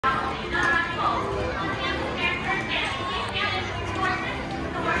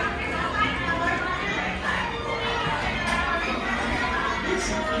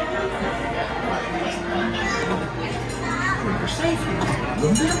safely,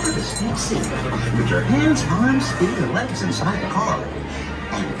 remember to stay seated with your hands, arms, feet, and legs inside the car.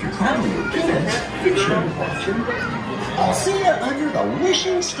 And if you're traveling with kids, be sure to watch them. I'll see you under the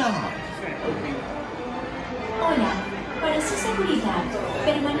wishing star. Hola, para su seguridad,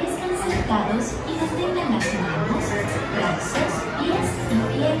 permanezcan sentados y mantengan las manos, brazos, pies y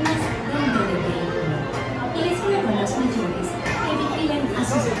piernas dentro del vehículo. Y les ruego a los mayores que vigilen a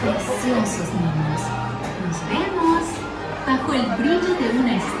sus preciosos niños. Nos vemos bajo el brillo de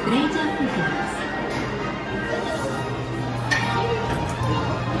una estrella fugaz.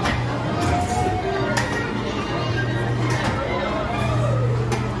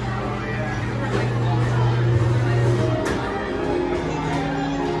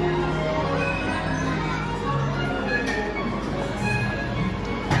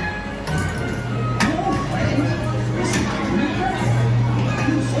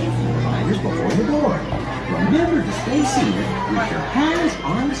 Remember to stay seated with your hands,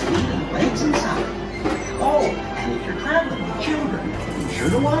 arms, feet, and legs inside. Oh, and if you're traveling with children, be sure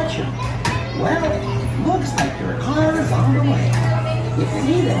to watch them. Well, looks like your car is on the way. If you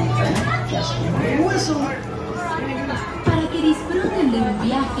need anything, just give me a whistle. Para que disfruten de un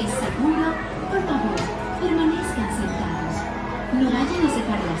viaje seguro, por favor, permanezcan sentados. No vayan a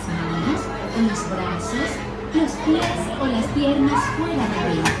sacar las manos, o los brazos, los pies o las piernas fuera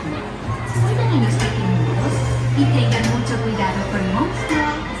del vehículo. Cuiden a los pequeñitos y tengan mucho cuidado con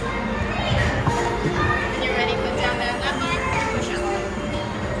monstruos. You ready to put down that bar? Push it.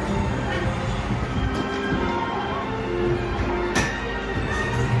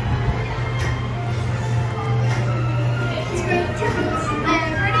 It's great tunes.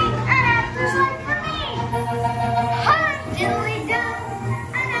 I'm ready, and after one for me. Hi, diddly do,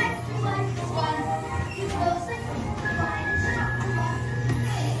 and after one for one. You will sing the finest song.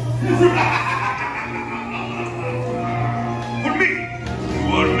 For me,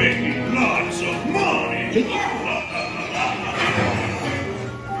 you are making lots of money.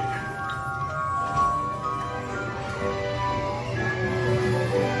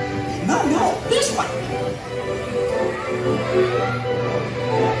 No, this one.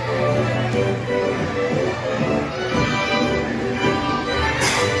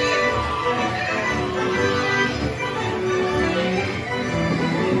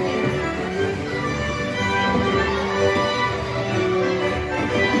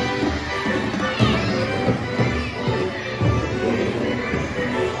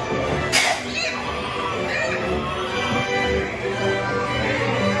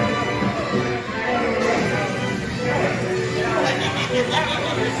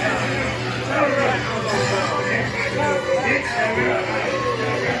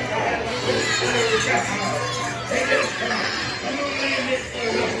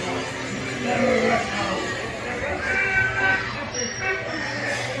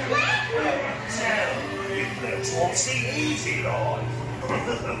 What's the easy life?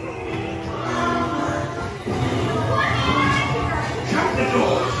 Shut the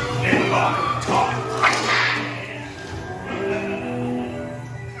door. Never mind. Time.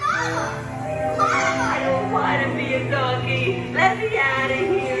 I don't want to be a donkey. Let me out of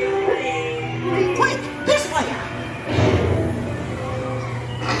here, please. Quick, this way.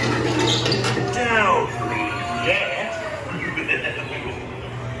 Don't leave yet.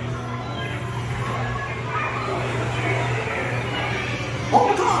 Oh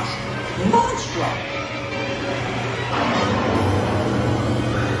my gosh, monstro!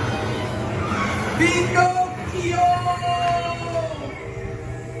 Pinocchio!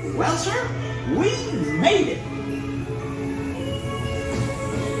 Well, sir, we made it.